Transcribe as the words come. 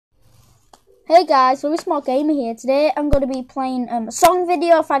Hey guys, Louis Small Gamer here. Today I'm going to be playing a song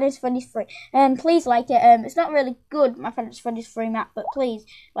video of Freddy's Free. Please like it. It's not really good, my Freddy's Free map, but please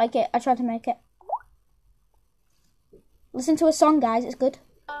like it. I tried to make it. Listen to a song, guys. It's good.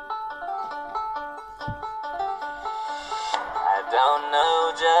 I don't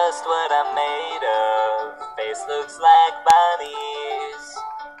know just what I'm made of. Face looks like bunnies.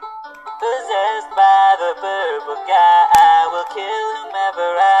 Possessed by the purple guy, I will kill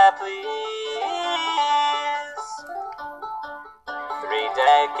whomever I please. 3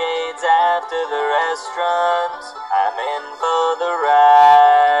 decades after the restaurant, I'm in for the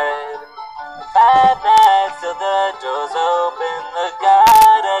ride. 5 nights till the doors open, the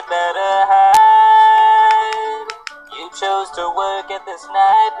guard had better hide. You chose to work at this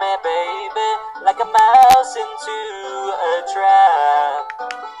nightmare, baby, like a mouse into a trap.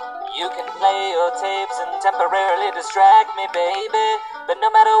 You can play your tapes and temporarily distract me, baby, but no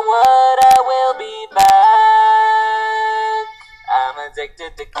matter what, I will be back. I'm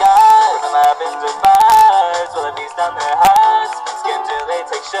addicted to guards, I've been to bars, will I feast on their hearts, skin till they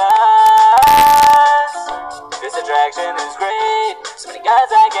take shots. This attraction is great, so many guys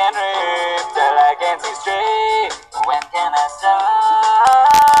I can rape, till I can't see straight. When can I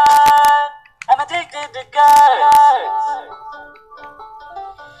start? I'm addicted to guards.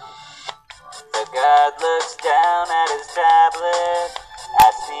 The guard looks down at his tablet. I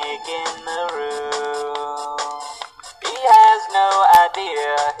sneak in the room. He has no idea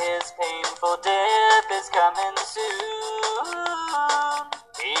his painful death is coming soon.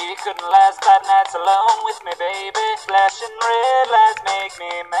 He couldn't last 5 nights alone with me, baby. Flashing red lights make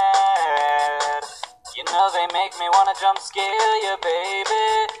me mad. You know they make me wanna jump scare you,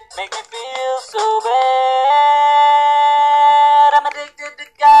 baby. Make me feel so bad. I'm addicted to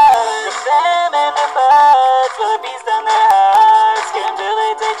God. Them and their butts, will it beast on their hearts, scare them till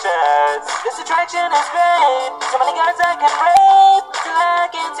they take shots. This attraction is great, so many guards I can rape, till I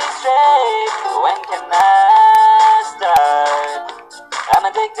can't see straight. When can I start? I'm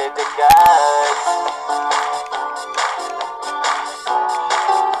addicted to guards.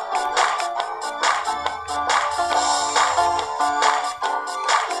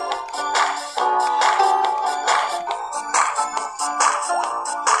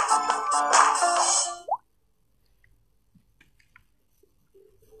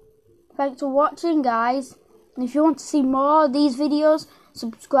 Thanks for watching, guys. And if you want to see more of these videos,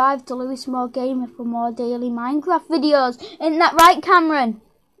 subscribe to Louis Small Gamer for more daily Minecraft videos. Isn't that right, Cameron?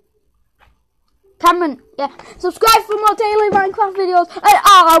 Cameron, yeah. Subscribe for more daily Minecraft videos. And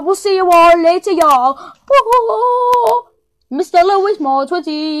I will see you all later, y'all. Mr. Louis Small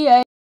 28.